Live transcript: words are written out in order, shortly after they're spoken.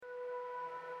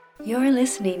You're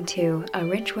listening to a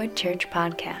Ridgewood Church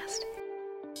podcast.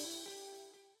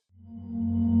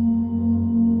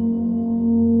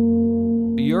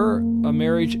 You're a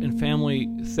marriage and family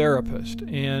therapist,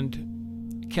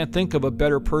 and can't think of a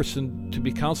better person to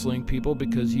be counseling people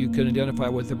because you can identify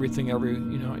with everything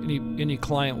any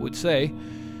client would say.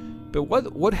 But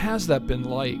what has that been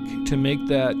like to make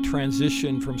that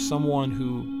transition from someone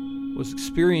who was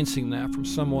experiencing that, from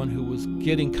someone who was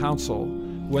getting counsel,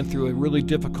 went through a really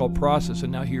difficult process,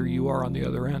 and now here you are on the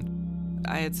other end?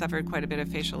 I had suffered quite a bit of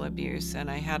facial abuse, and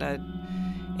I had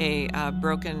a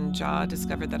broken jaw,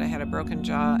 discovered that I had a broken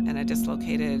jaw and a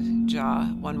dislocated jaw.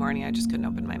 One morning I just couldn't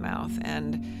open my mouth,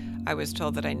 and I was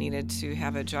told that I needed to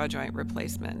have a jaw joint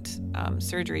replacement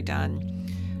surgery done.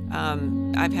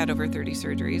 I've had over 30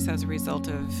 surgeries as a result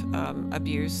of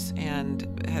abuse and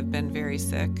have been very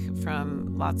sick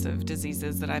from lots of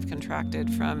diseases that I've contracted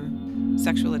from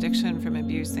sexual addiction, from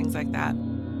abuse, things like that.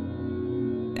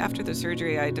 After the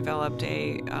surgery, I developed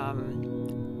a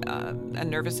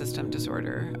nervous system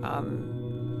disorder,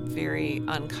 very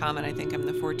uncommon. I think I'm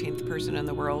the 14th person in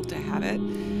the world to have it.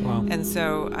 Wow. And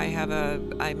so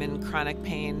I'm in chronic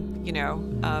pain,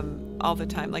 all the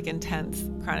time, like intense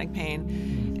chronic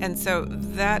pain. And so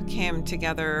that came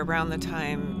together around the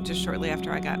time, just shortly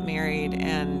after I got married.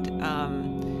 And,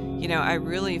 I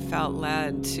really felt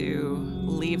led to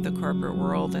leave the corporate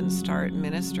world and start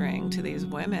ministering to these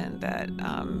women that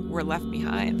were left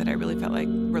behind, that I really felt like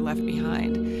were left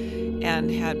behind,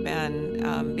 and had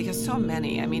been, because so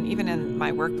many, even in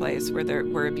my workplace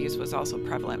where abuse was also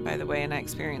prevalent, by the way, and I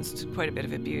experienced quite a bit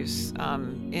of abuse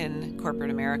in corporate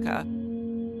America.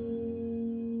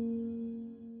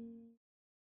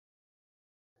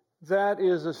 That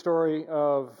is a story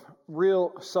of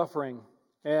real suffering.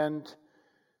 And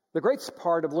the great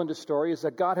part of Linda's story is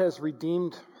that God has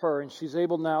redeemed her, and she's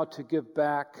able now to give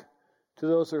back to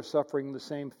those who are suffering the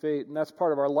same fate. And that's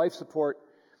part of our life support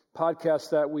podcast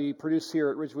that we produce here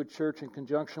at Ridgewood Church in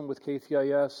conjunction with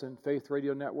KTIS and Faith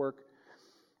Radio Network.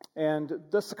 And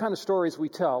that's the kind of stories we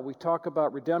tell. We talk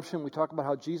about redemption. We talk about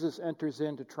how Jesus enters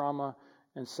into trauma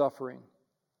and suffering.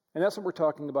 And that's what we're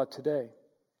talking about today.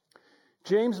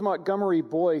 James Montgomery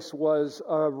Boice was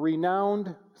a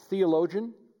renowned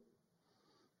theologian.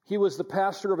 He was the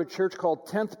pastor of a church called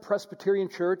 10th Presbyterian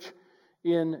Church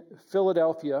in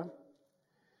Philadelphia.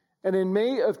 And in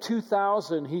May of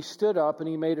 2000, he stood up and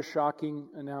he made a shocking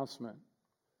announcement.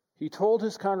 He told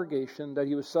his congregation that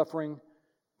he was suffering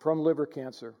from liver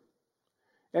cancer.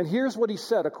 And here's what he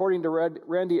said, according to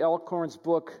Randy Alcorn's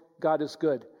book, God is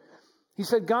Good. He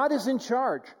said, God is in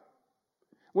charge.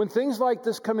 When things like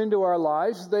this come into our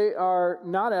lives, they are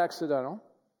not accidental.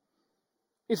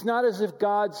 It's not as if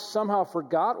God somehow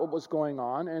forgot what was going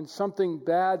on and something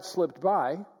bad slipped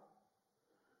by.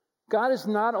 God is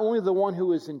not only the one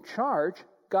who is in charge,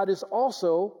 God is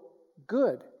also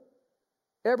good.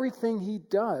 Everything he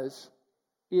does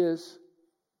is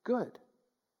good.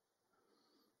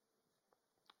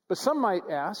 But some might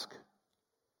ask,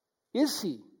 is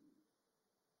he?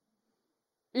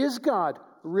 Is God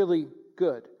really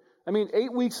good?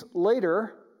 8 weeks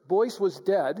later, Boice was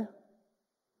dead.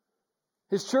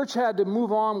 His church had to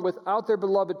move on without their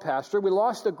beloved pastor. We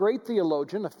lost a great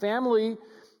theologian. A family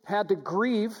had to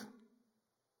grieve.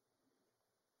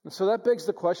 And so that begs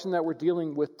the question that we're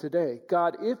dealing with today.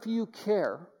 God, if you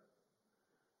care,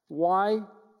 why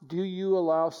do you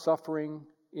allow suffering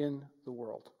in the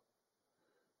world?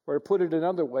 Or to put it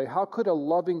another way, how could a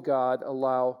loving God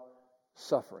allow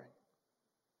suffering?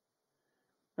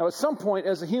 Now, at some point,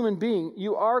 as a human being,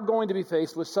 you are going to be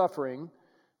faced with suffering.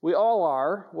 We all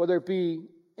are, whether it be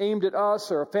aimed at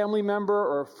us or a family member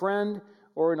or a friend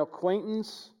or an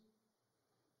acquaintance.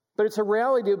 But it's a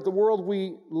reality of the world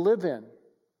we live in.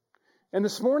 And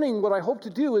this morning, what I hope to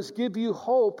do is give you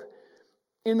hope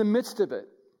in the midst of it,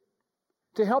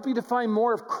 to help you to find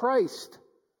more of Christ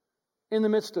in the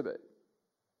midst of it,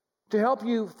 to help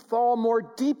you fall more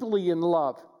deeply in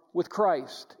love with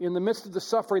Christ in the midst of the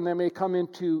suffering that may come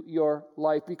into your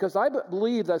life. Because I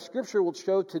believe that Scripture will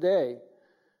show today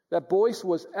that Boice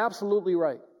was absolutely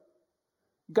right.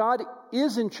 God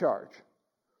is in charge,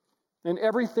 and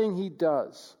everything he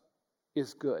does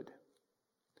is good.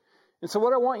 And so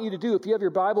what I want you to do, if you have your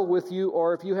Bible with you,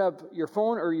 or if you have your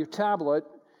phone or your tablet,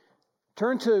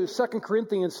 turn to 2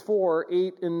 Corinthians 4,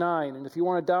 8 and 9. And if you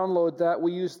want to download that,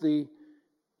 we use the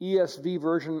ESV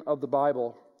version of the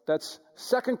Bible. That's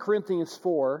 2 Corinthians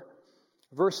 4,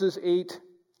 verses 8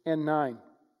 and 9.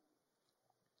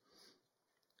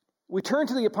 We turn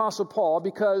to the Apostle Paul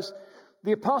because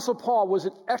the Apostle Paul was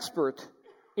an expert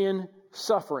in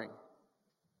suffering.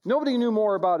 Nobody knew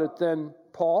more about it than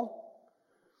Paul.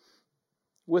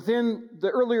 Within the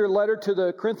earlier letter to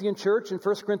the Corinthian church in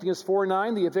 1 Corinthians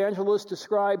 4:9, the evangelist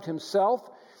described himself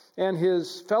and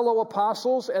his fellow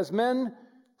apostles as men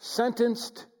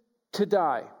sentenced to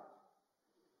die.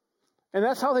 And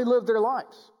that's how they lived their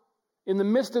lives, in the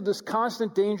midst of this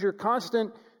constant danger,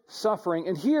 constant suffering.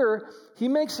 And here, he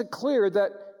makes it clear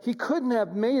that he couldn't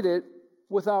have made it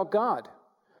without God,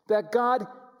 that God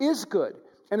is good.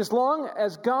 And as long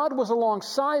as God was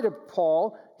alongside of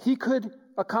Paul, he could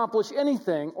accomplish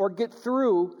anything or get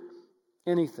through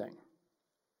anything.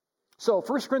 So,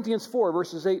 1 Corinthians 4,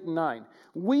 verses 8 and 9.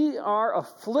 We are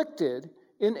afflicted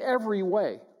in every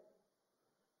way,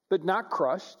 but not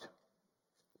crushed,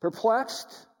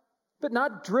 perplexed, but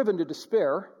not driven to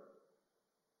despair,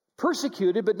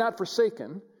 persecuted, but not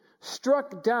forsaken,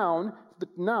 struck down,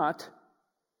 but not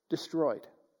destroyed.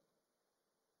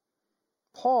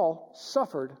 Paul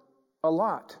suffered a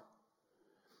lot.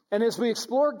 And as we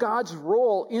explore God's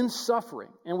role in suffering,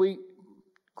 and we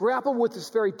grapple with this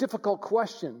very difficult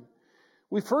question,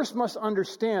 we first must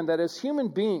understand that as human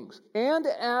beings and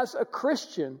as a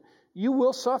Christian, you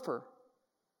will suffer.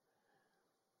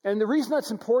 And the reason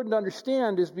that's important to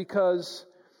understand is because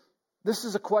this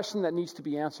is a question that needs to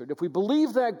be answered. If we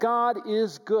believe that God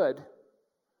is good,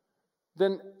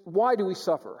 then why do we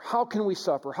suffer? How can we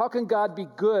suffer? How can God be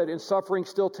good and suffering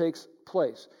still takes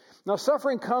place? Now,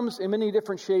 suffering comes in many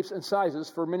different shapes and sizes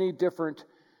for many different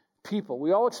people.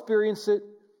 We all experience it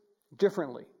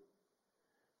differently.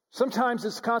 Sometimes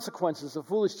it's consequences of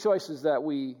foolish choices that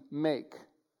we make.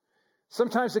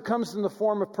 Sometimes it comes in the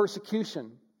form of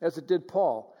persecution, as it did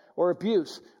Paul, or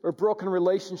abuse, or broken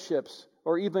relationships,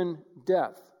 or even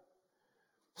death.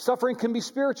 Suffering can be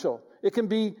spiritual. It can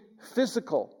be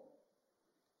physical.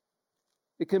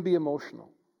 It can be emotional.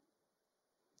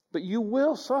 But you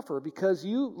will suffer because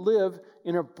you live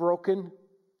in a broken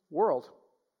world.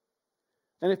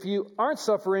 And if you aren't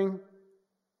suffering,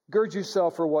 gird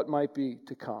yourself for what might be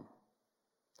to come.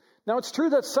 Now, it's true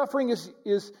that suffering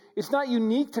is not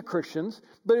unique to Christians,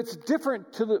 but it's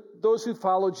different to those who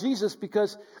follow Jesus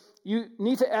because you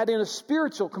need to add in a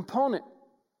spiritual component.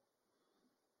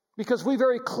 Because we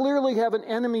very clearly have an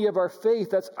enemy of our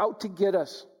faith that's out to get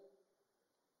us.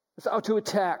 It's out to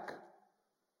attack.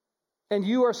 And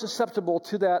you are susceptible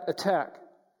to that attack.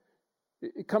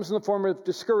 It comes in the form of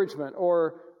discouragement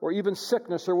or even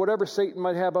sickness or whatever Satan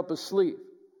might have up his sleeve.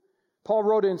 Paul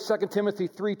wrote in 2 Timothy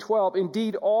 3:12,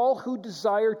 "Indeed, all who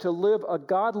desire to live a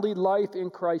godly life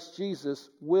in Christ Jesus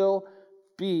will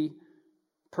be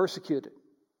persecuted."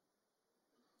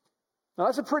 Now,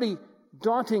 that's a pretty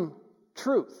daunting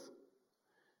truth.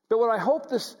 But what I hope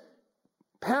this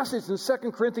passage in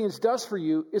 2 Corinthians does for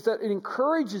you is that it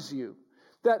encourages you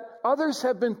that others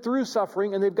have been through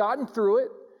suffering and they've gotten through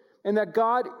it, and that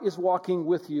God is walking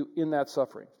with you in that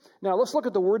suffering. Now, let's look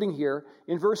at the wording here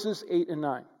in verses 8 and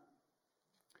 9.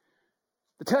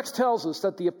 The text tells us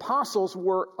that the apostles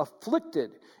were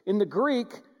afflicted. In the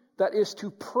Greek, that is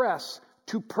to press,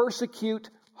 to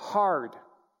persecute hard.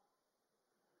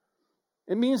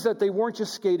 It means that they weren't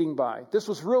just skating by. This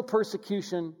was real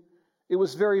persecution. It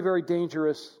was very, very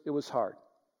dangerous. It was hard.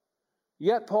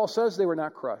 Yet, Paul says they were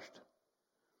not crushed.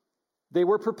 They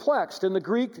were perplexed. In the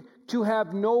Greek, to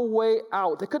have no way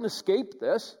out. They couldn't escape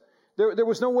this. There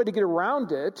was no way to get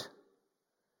around it,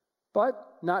 but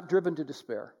not driven to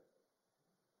despair.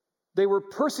 They were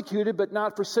persecuted, but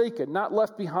not forsaken, not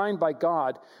left behind by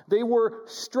God. They were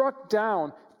struck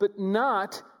down, but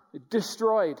not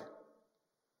destroyed.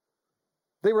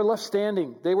 They were left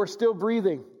standing. They were still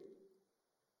breathing.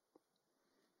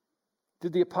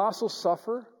 Did the apostles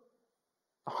suffer?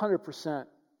 100%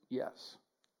 yes.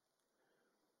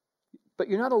 But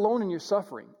you're not alone in your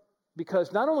suffering,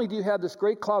 because not only do you have this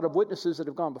great cloud of witnesses that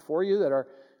have gone before you,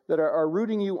 that are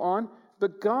rooting you on,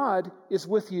 but God is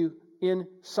with you in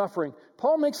suffering.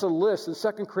 Paul makes a list in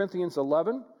 2 Corinthians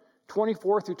 11,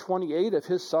 24 through 28 of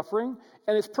his suffering,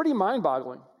 and it's pretty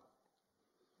mind-boggling.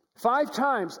 5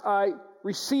 times I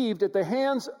received at the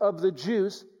hands of the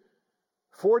Jews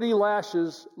 40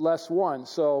 lashes less 1,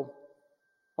 so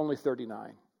only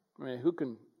 39. I mean, who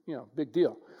can, big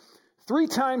deal. 3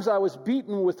 times I was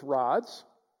beaten with rods.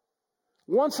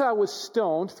 Once I was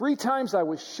stoned. 3 times I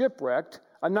was shipwrecked.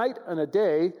 A night and a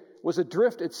day was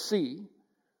adrift at sea.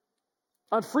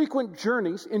 On frequent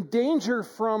journeys, in danger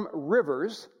from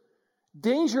rivers,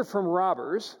 danger from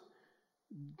robbers,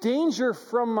 danger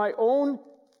from my own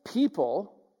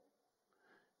people,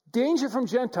 danger from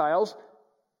Gentiles,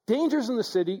 dangers in the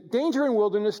city, danger in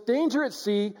wilderness, danger at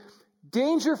sea,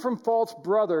 danger from false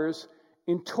brothers,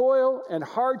 in toil and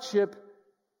hardship,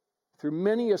 through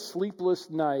many a sleepless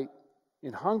night,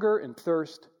 in hunger and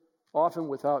thirst, often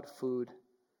without food,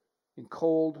 in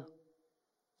cold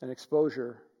and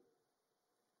exposure.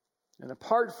 And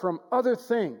apart from other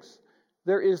things,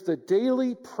 there is the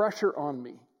daily pressure on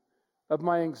me of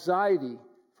my anxiety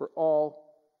for all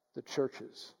the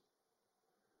churches.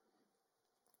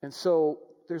 And so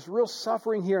there's real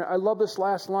suffering here. I love this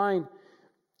last line.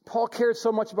 Paul cared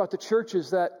so much about the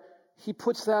churches that he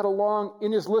puts that along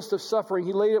in his list of suffering.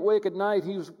 He laid awake at night.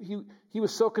 He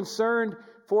was so concerned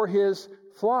for his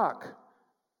flock.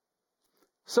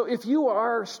 So if you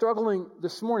are struggling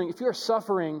this morning, if you're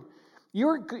suffering,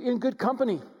 you're in good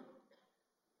company.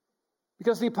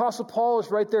 Because the Apostle Paul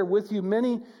is right there with you.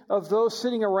 Many of those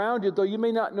sitting around you, though you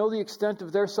may not know the extent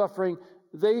of their suffering,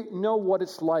 they know what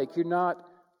it's like. You're not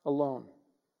alone.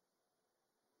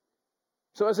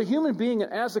 So as a human being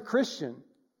and as a Christian,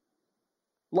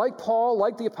 like Paul,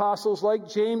 like the apostles, like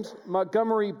James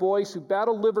Montgomery Boyce, who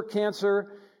battled liver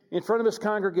cancer in front of his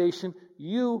congregation,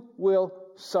 you will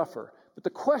suffer. But the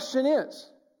question is,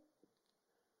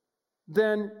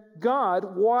 then,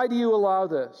 God, why do you allow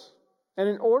this? And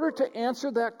in order to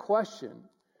answer that question,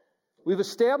 we've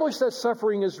established that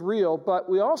suffering is real, but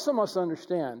we also must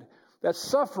understand that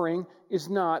suffering is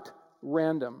not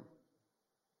random.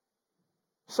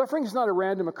 Suffering is not a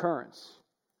random occurrence.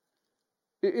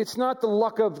 It's not the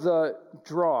luck of the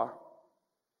draw.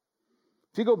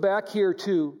 If you go back here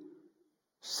to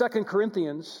 2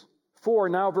 Corinthians 4,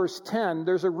 now verse 10,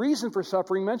 there's a reason for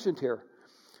suffering mentioned here.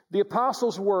 The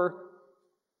apostles were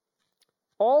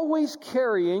always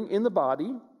carrying in the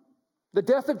body the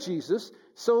death of Jesus,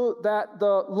 so that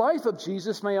the life of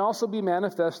Jesus may also be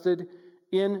manifested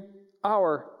in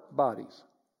our bodies.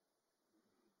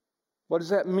 What does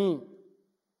that mean?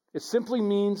 It simply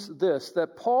means this,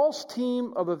 that Paul's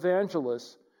team of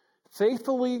evangelists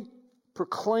faithfully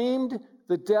proclaimed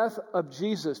the death of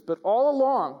Jesus, but all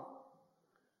along,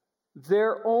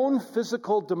 their own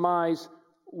physical demise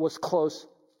was close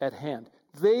at hand.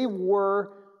 They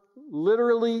were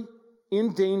literally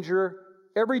in danger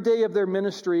every day of their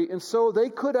ministry, and so they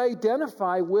could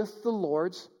identify with the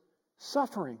Lord's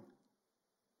suffering.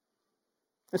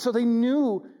 And so they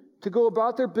knew to go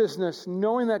about their business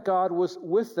knowing that God was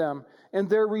with them, and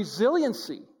their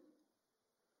resiliency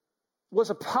was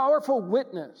a powerful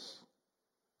witness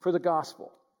for the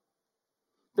gospel.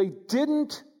 They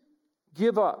didn't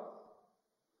give up.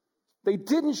 They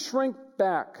didn't shrink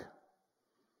back.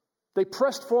 They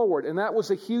pressed forward, and that was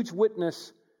a huge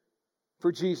witness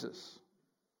for Jesus.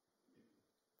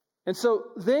 And so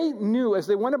they knew as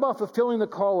they went about fulfilling the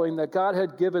calling that God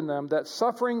had given them that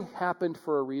suffering happened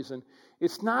for a reason.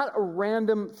 It's not a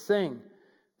random thing.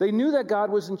 They knew that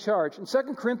God was in charge. In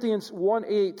 2 Corinthians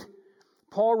 1:8,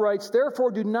 Paul writes,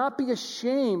 "Therefore do not be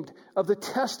ashamed of the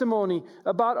testimony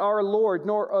about our Lord,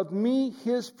 nor of me,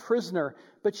 his prisoner,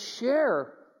 but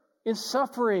share in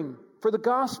suffering for the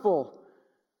gospel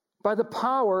by the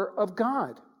power of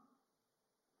God."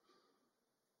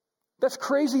 That's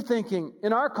crazy thinking.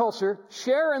 In our culture,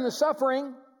 share in the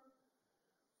suffering.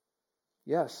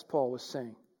 Yes, Paul was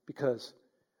saying, because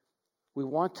we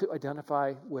want to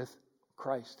identify with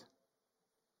Christ.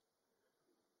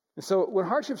 And so when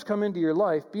hardships come into your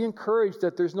life, be encouraged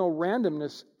that there's no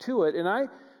randomness to it. And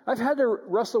I've had to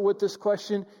wrestle with this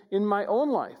question in my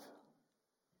own life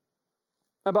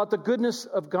about the goodness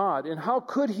of God and how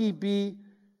could he be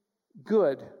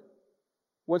good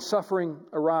when suffering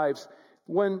arrives.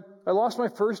 When I lost my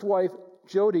first wife,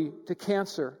 Jody, to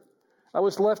cancer, I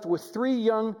was left with 3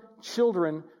 young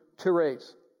children to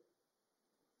raise.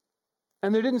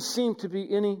 And there didn't seem to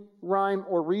be any rhyme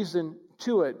or reason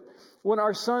to it. When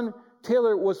our son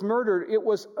Taylor was murdered, it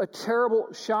was a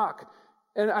terrible shock.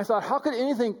 And I thought, how could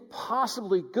anything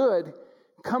possibly good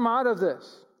come out of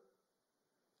this?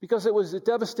 Because it was a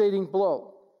devastating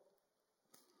blow.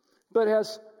 But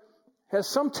as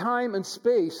some time and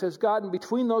space has gotten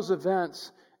between those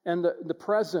events and the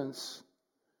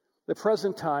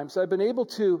present times, I've been able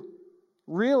to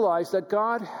realize that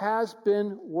God has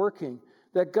been working,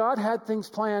 that God had things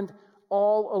planned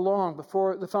all along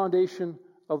before the foundation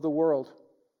of the world.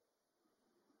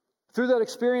 Through that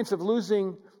experience of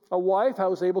losing a wife, I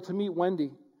was able to meet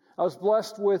Wendy. I was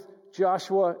blessed with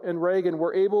Joshua and Reagan.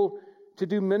 We're able to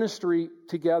do ministry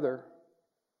together.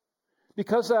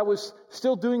 Because I was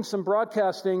still doing some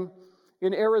broadcasting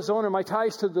in Arizona, my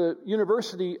ties to the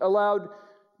university allowed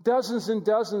dozens and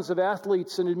dozens of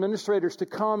athletes and administrators to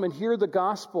come and hear the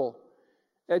gospel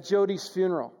at Jody's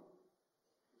funeral.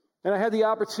 And I had the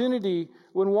opportunity,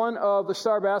 when one of the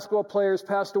star basketball players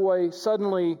passed away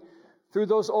suddenly, through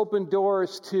those open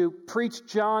doors, to preach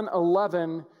John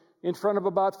 11 in front of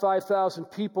about 5,000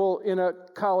 people in a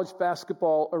college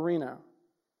basketball arena.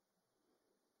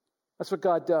 That's what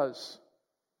God does.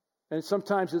 And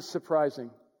sometimes it's surprising.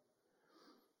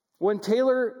 When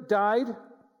Taylor died,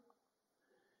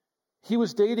 he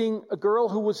was dating a girl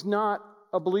who was not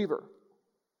a believer.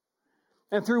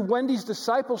 And through Wendy's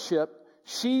discipleship,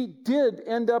 she did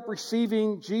end up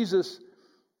receiving Jesus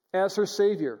as her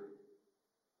Savior.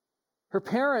 Her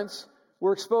parents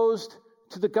were exposed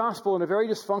to the gospel in a very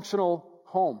dysfunctional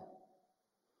home.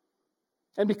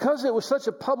 And because it was such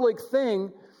a public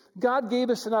thing, God gave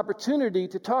us an opportunity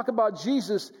to talk about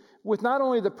Jesus with not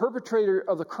only the perpetrator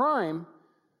of the crime,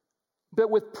 but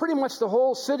with pretty much the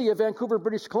whole city of Vancouver,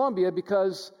 British Columbia,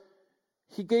 because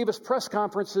he gave us press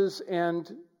conferences, and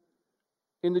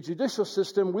in the judicial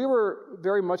system, we were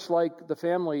very much like the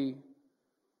family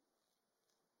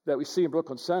that we see in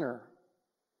Brooklyn Center.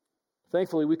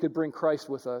 Thankfully, we could bring Christ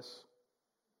with us.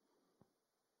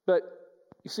 But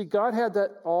you see, God had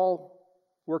that all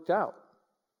worked out.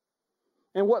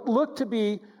 And what looked to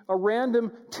be a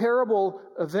random, terrible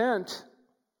event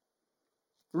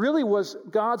really was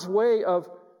God's way of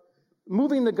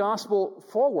moving the gospel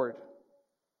forward.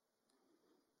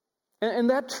 And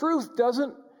that truth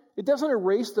doesn't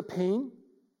erase the pain.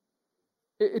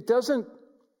 It doesn't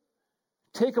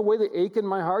take away the ache in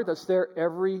my heart that's there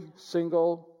every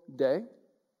single day.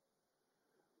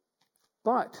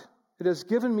 But it has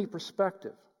given me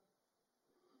perspective.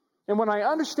 And when I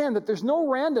understand that there's no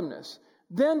randomness,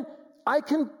 then I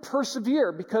can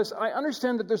persevere because I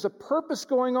understand that there's a purpose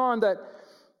going on that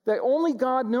only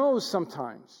God knows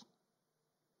sometimes.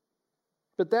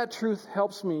 But that truth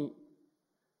helps me.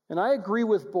 And I agree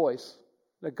with Boyce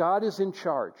that God is in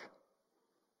charge.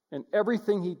 And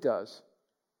everything he does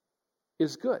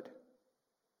is good.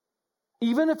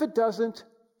 Even if it doesn't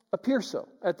appear so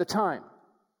at the time.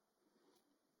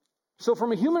 So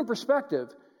from a human perspective,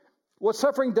 what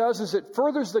suffering does is it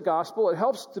furthers the gospel. It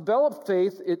helps develop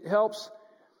faith. It helps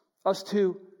us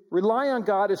to rely on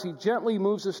God as he gently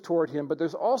moves us toward him. But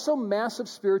there's also massive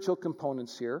spiritual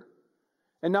components here.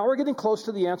 And now we're getting close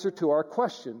to the answer to our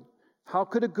question. How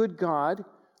could a good God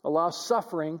allow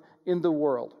suffering in the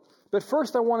world? But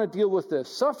first I want to deal with this.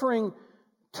 Suffering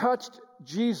touched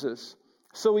Jesus,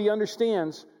 so he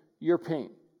understands your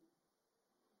pain.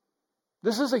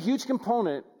 This is a huge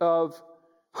component of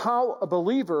how a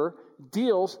believer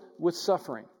deals with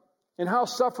suffering and how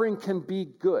suffering can be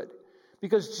good.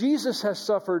 Because Jesus has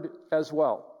suffered as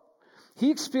well.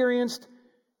 He experienced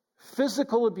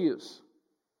physical abuse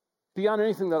beyond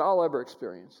anything that I'll ever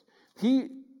experience. He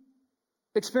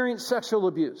experienced sexual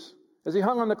abuse as he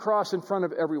hung on the cross in front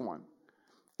of everyone.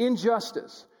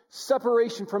 Injustice,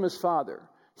 separation from his Father.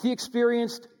 He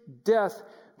experienced death,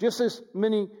 just as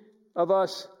many of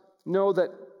us know that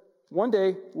one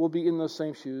day we'll be in those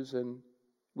same shoes, and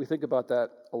we think about that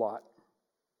a lot.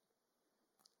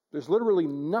 There's literally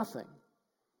nothing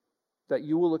that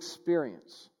you will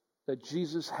experience that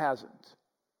Jesus hasn't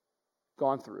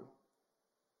gone through,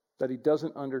 that he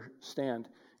doesn't understand.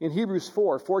 In Hebrews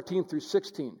 4:14 through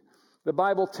 16, the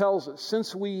Bible tells us,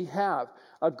 since we have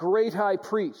a great high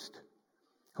priest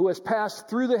who has passed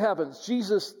through the heavens,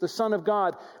 Jesus, the Son of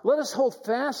God, let us hold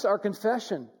fast our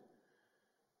confession.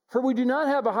 For we do not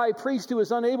have a high priest who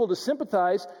is unable to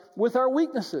sympathize with our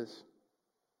weaknesses,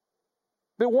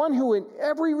 but one who in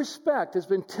every respect has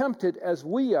been tempted as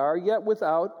we are, yet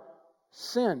without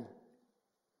sin.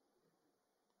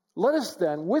 Let us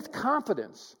then, with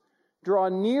confidence, draw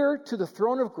near to the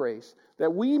throne of grace,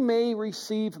 that we may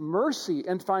receive mercy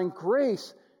and find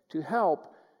grace to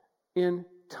help in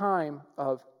time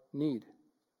of need.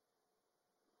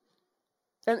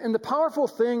 And the powerful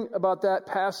thing about that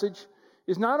passage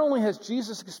is not only has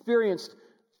Jesus experienced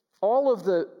all of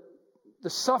the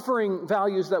suffering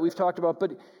values that we've talked about,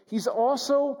 but he's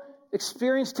also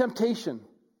experienced temptation.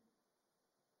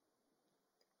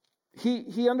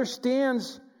 He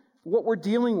understands what we're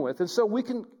dealing with, and so we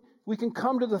can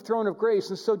come to the throne of grace.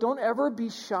 And so don't ever be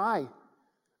shy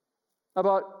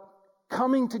about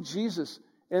coming to Jesus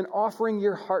and offering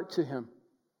your heart to him.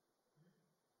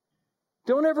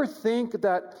 Don't ever think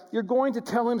that you're going to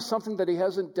tell him something that he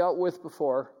hasn't dealt with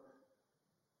before.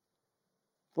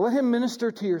 Let him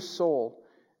minister to your soul.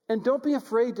 And don't be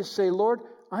afraid to say, Lord,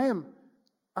 I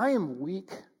am weak.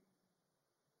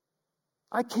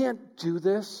 I can't do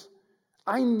this.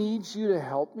 I need you to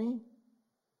help me.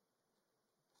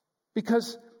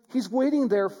 Because he's waiting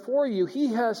there for you. He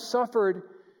has suffered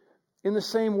in the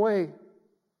same way.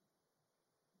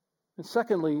 And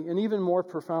secondly, and even more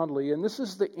profoundly, and this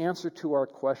is the answer to our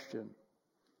question,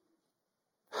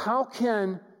 how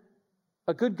can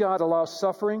a good God allow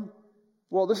suffering?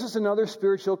 Well, this is another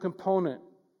spiritual component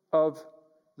of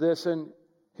this, and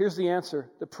here's the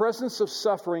answer. The presence of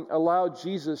suffering allowed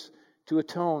Jesus to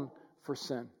atone for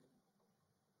sin.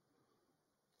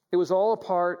 It was all a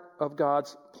part of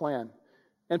God's plan.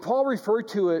 And Paul referred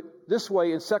to it this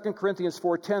way in 2 Corinthians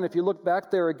 4:10. If you look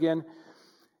back there again,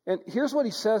 and here's what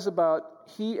he says about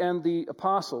he and the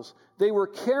apostles. They were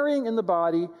carrying in the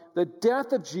body the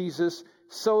death of Jesus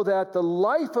so that the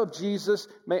life of Jesus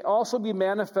may also be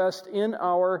manifest in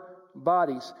our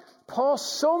bodies. Paul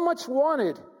so much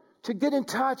wanted to get in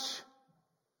touch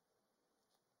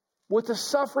with the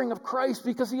suffering of Christ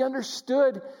because he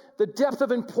understood the depth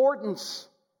of importance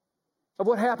of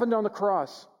what happened on the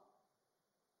cross.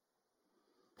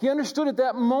 He understood at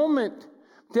that moment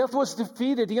death was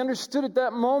defeated. He understood at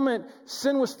that moment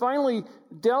sin was finally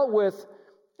dealt with,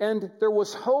 and there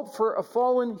was hope for a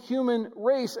fallen human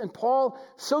race. And Paul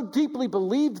so deeply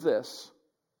believed this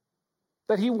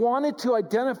that he wanted to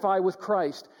identify with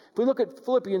Christ. If we look at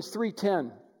Philippians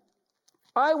 3:10,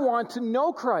 I want to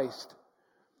know Christ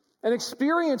and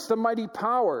experience the mighty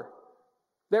power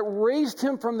that raised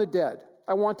him from the dead.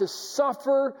 I want to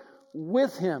suffer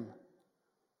with him,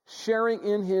 sharing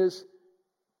in his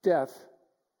death.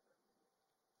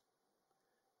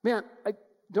 Man,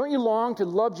 don't you long to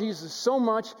love Jesus so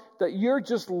much that you're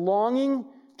just longing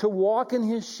to walk in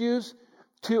his shoes,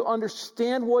 to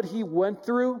understand what he went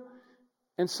through,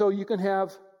 and so you can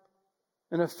have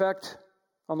an effect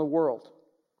on the world?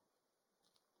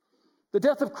 The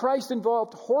death of Christ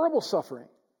involved horrible suffering.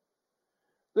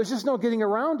 There's just no getting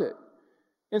around it.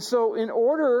 And so in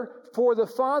order for the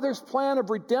Father's plan of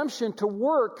redemption to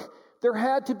work, there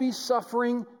had to be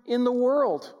suffering in the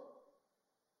world.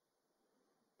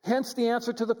 Hence the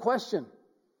answer to the question.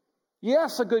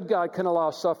 Yes, a good God can allow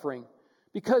suffering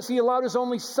because he allowed his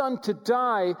only Son to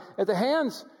die at the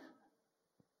hands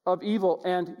of evil,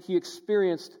 and he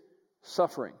experienced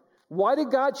suffering. Why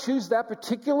did God choose that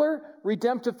particular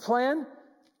redemptive plan?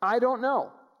 I don't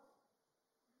know.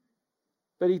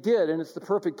 But he did, and it's the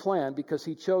perfect plan because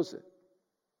he chose it.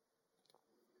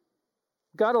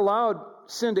 God allowed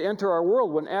sin to enter our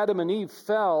world when Adam and Eve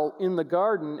fell in the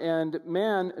garden, and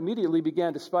man immediately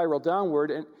began to spiral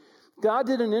downward. And God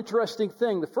did an interesting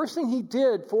thing. The first thing he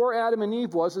did for Adam and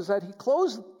Eve was that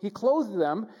he clothed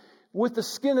them with the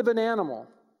skin of an animal.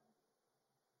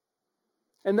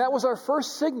 And that was our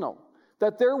first signal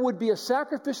that there would be a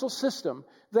sacrificial system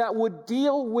that would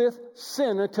deal with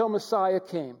sin until Messiah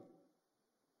came.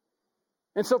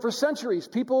 And so for centuries,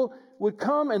 people would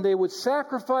come and they would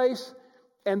sacrifice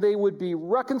and they would be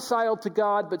reconciled to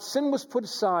God, but sin was put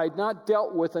aside, not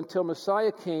dealt with until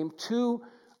Messiah came to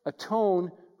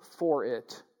atone for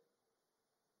it.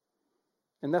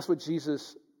 And that's what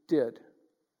Jesus did.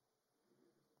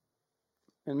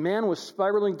 And man was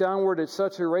spiraling downward at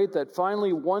such a rate that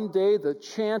finally one day the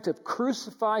chant of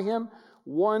crucify him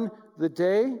won the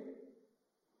day.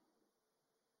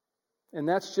 And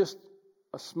that's just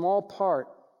a small part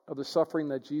of the suffering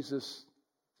that Jesus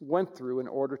went through in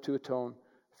order to atone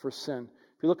for sin.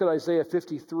 If you look at Isaiah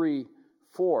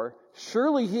 53:4,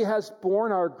 surely he has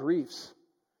borne our griefs,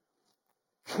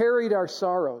 carried our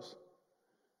sorrows.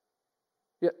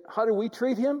 Yet how do we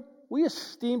treat him? We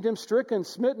esteemed him stricken,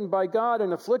 smitten by God,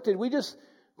 and afflicted. We just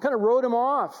kind of wrote him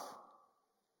off.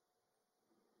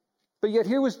 But yet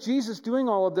here was Jesus doing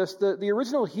all of this. The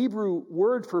original Hebrew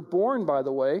word for born, by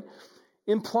the way,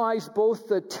 implies both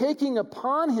the taking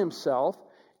upon himself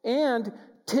and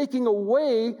taking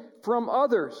away from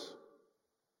others.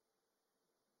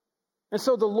 And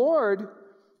so the Lord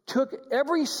took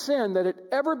every sin that had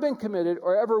ever been committed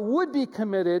or ever would be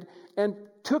committed and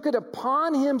took it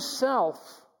upon himself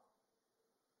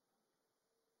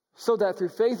so that through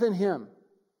faith in him,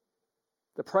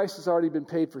 the price has already been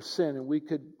paid for sin and we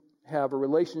could have a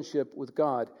relationship with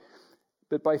God.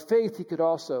 But by faith, he could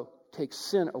also take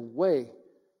sin away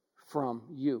from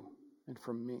you and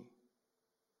from me.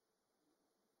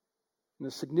 And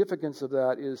the significance of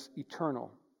that is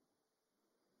eternal.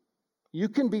 You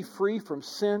can be free from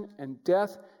sin and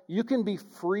death. You can be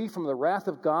free from the wrath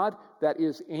of God that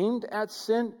is aimed at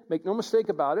sin. Make no mistake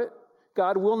about it.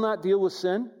 God will not deal with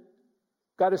sin.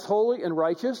 God is holy and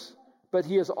righteous, but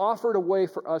he has offered a way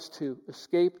for us to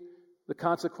escape the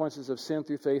consequences of sin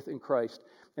through faith in Christ.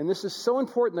 And this is so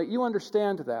important that you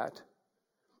understand that.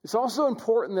 It's also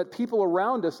important that people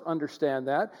around us understand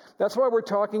that. That's why we're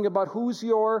talking about who's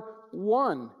your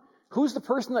one. Who's the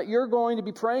person that you're going to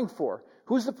be praying for?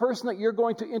 Who's the person that you're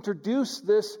going to introduce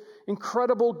this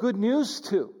incredible good news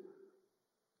to?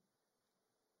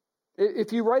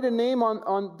 If you write a name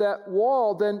on that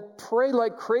wall, then pray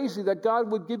like crazy that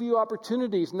God would give you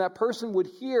opportunities and that person would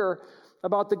hear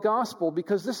about the gospel,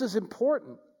 because this is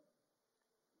important.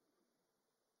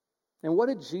 And what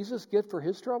did Jesus get for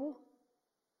his trouble?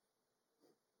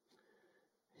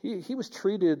 He was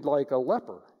treated like a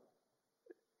leper.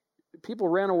 people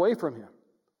ran away from him.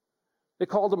 They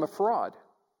called him a fraud.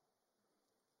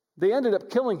 They ended up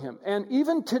killing him. And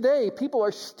even today, people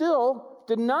are still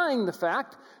denying the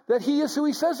fact that he is who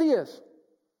he says he is.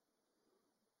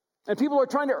 And people are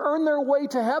trying to earn their way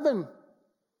to heaven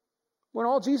when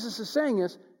all Jesus is saying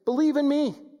is, believe in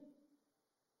me,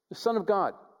 the Son of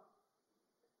God,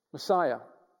 Messiah,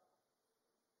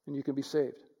 and you can be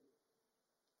saved.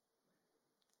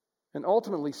 And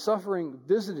ultimately, suffering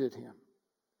visited him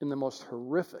in the most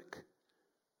horrific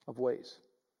of ways.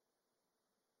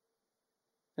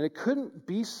 And it couldn't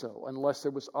be so unless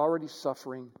there was already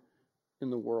suffering in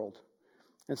the world.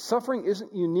 And suffering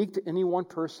isn't unique to any one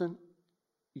person.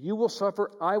 You will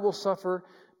suffer, I will suffer,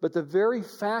 but the very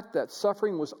fact that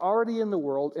suffering was already in the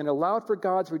world and allowed for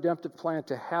God's redemptive plan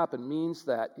to happen means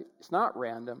that it's not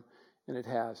random and it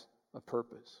has a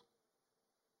purpose.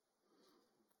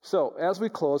 So, as we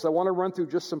close, I want to run through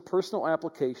just some personal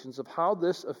applications of how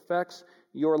this affects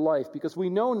your life, because we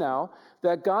know now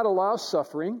that God allows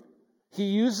suffering. He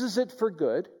uses it for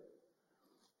good.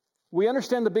 We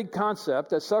understand the big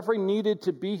concept that suffering needed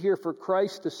to be here for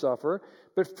Christ to suffer.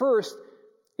 But first,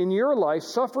 in your life,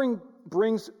 suffering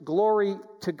brings glory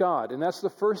to God. And that's the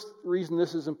first reason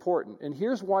this is important. And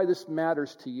here's why this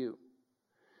matters to you.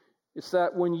 It's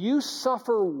that when you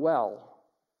suffer well,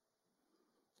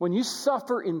 when you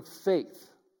suffer in faith,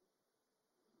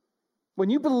 when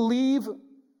you believe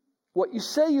what you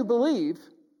say you believe,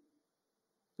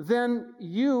 then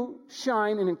you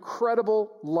shine an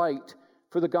incredible light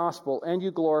for the gospel and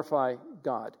you glorify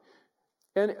God.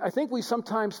 And I think we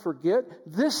sometimes forget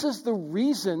this is the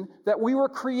reason that we were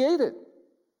created,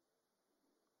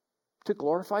 to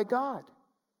glorify God.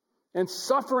 And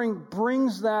suffering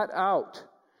brings that out.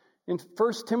 In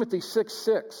 1 Timothy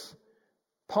 6:6,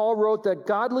 Paul wrote that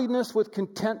godliness with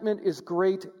contentment is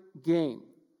great gain.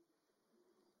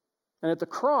 And at the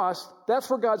cross, that's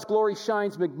where God's glory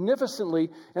shines magnificently.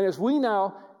 And as we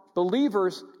now,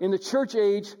 believers in the church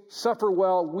age, suffer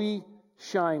well, we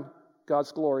shine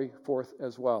God's glory forth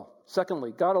as well.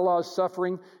 Secondly, God allows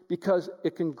suffering because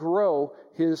it can grow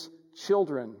his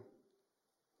children.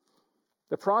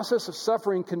 The process of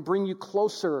suffering can bring you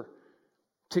closer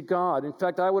to God. In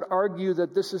fact, I would argue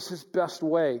that this is his best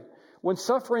way. When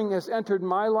suffering has entered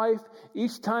my life,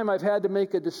 each time I've had to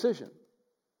make a decision.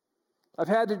 I've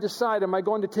had to decide, am I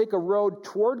going to take a road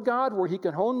toward God where he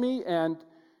can hone me and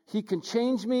he can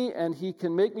change me and he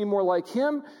can make me more like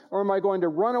him? Or am I going to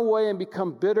run away and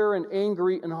become bitter and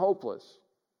angry and hopeless?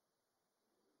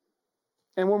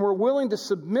 And when we're willing to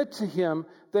submit to him,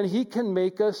 then he can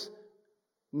make us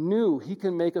new. He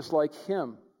can make us like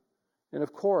him. And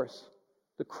of course,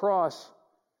 the cross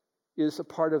is a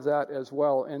part of that as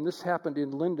well. And this happened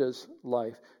in Linda's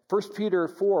life. 1 Peter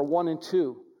 4:1 and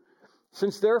 2.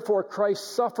 Since therefore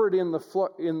Christ suffered in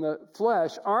the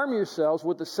flesh, arm yourselves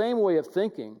with the same way of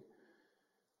thinking.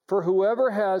 For whoever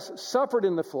has suffered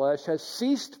in the flesh has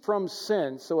ceased from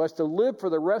sin, so as to live for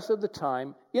the rest of the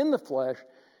time in the flesh,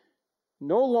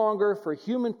 no longer for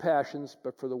human passions,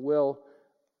 but for the will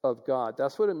of God.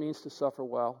 That's what it means to suffer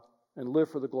well and live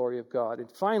for the glory of God.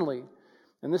 And finally,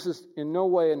 and this is in no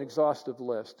way an exhaustive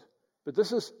list, but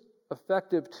this is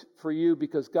effective for you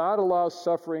because God allows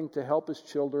suffering to help his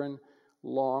children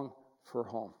long for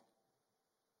home.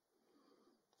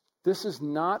 This is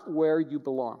not where you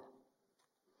belong.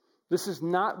 This is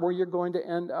not where you're going to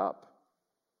end up.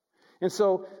 And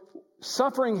so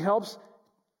suffering helps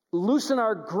loosen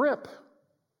our grip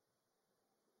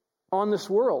on this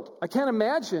world. I can't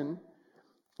imagine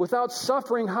without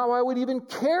suffering how I would even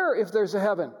care if there's a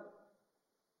heaven.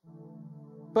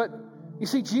 But you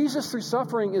see, Jesus through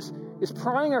suffering is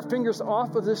prying our fingers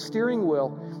off of this steering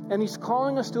wheel, and he's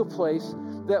calling us to a place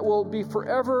that will be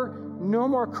forever no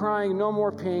more crying, no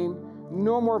more pain,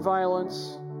 no more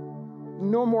violence,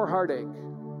 no more heartache.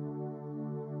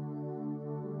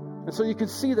 And so you can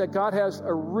see that God has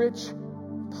a rich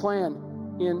plan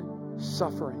in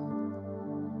suffering.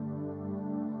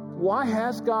 Why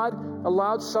has God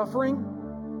allowed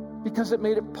suffering? Because it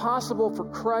made it possible for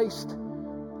Christ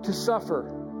to suffer.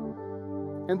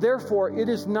 And therefore, it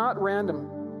is not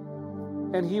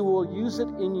random. And he will use it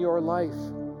in your life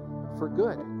for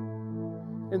good.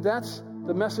 And that's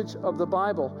the message of the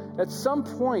Bible. At some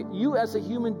point, you as a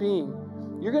human being,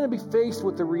 you're going to be faced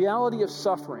with the reality of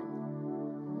suffering.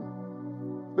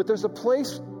 But there's a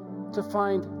place to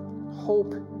find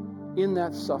hope in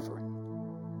that suffering.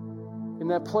 And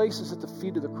that place is at the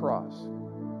feet of the cross.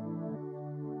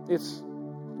 It's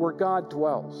where God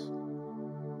dwells.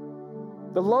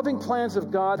 The loving plans of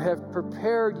God have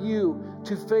prepared you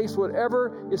to face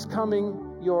whatever is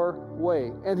coming your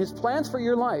way. And his plans for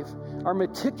your life are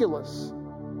meticulous.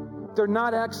 They're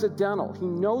not accidental. He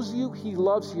knows you. He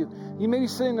loves you. You may be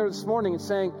sitting there this morning and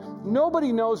saying,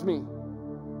 nobody knows me.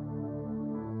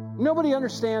 Nobody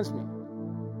understands me.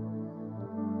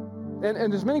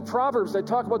 And there's many proverbs that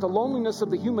talk about the loneliness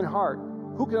of the human heart.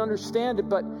 Who can understand it?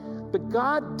 But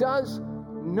God does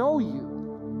know you,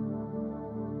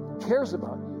 cares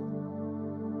about you.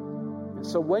 And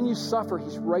so when you suffer,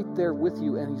 He's right there with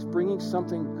you, and He's bringing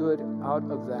something good out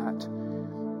of that.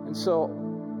 And so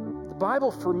the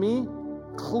Bible, for me,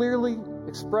 clearly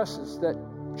expresses that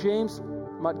James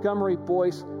Montgomery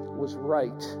Boice was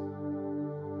right.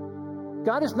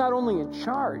 God is not only in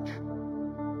charge,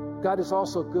 God is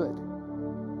also good.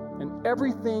 And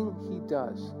everything He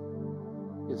does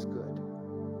is good.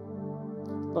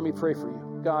 Let me pray for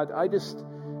you. God, I just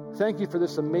thank You for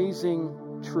this amazing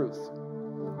truth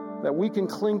that we can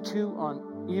cling to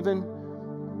on even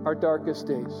our darkest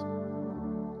days.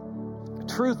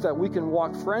 Truth that we can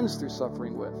walk friends through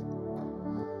suffering with.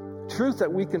 Truth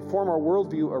that we can form our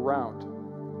worldview around.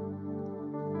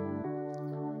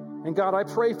 And God, I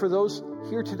pray for those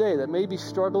here today that may be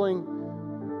struggling,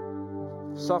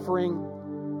 suffering.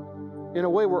 In a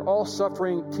way, we're all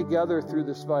suffering together through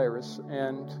this virus.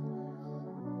 And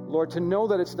Lord, to know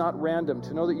that it's not random,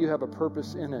 to know that You have a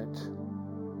purpose in it,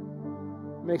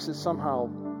 makes it somehow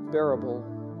bearable.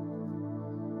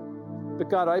 But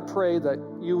God, I pray that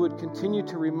You would continue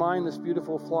to remind this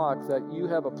beautiful flock that You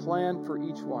have a plan for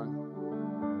each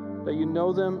one, that You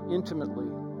know them intimately,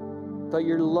 that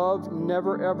Your love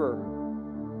never ever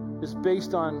is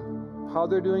based on how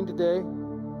they're doing today,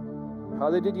 how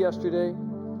they did yesterday,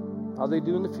 how they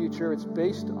do in the future. It's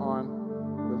based on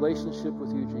relationship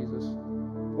with You, Jesus.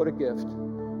 What a gift.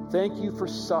 Thank You for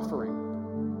suffering,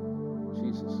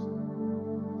 Jesus.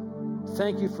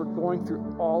 Thank You for going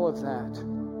through all of that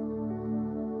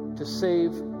to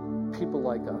save people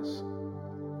like us.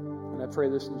 And I pray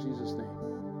this in Jesus' name.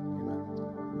 Amen.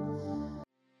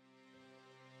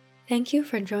 Thank you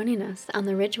for joining us on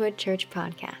the Ridgewood Church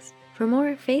podcast. For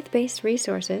more faith-based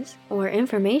resources or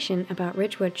information about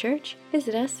Ridgewood Church,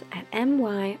 visit us at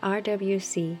myrwc.org.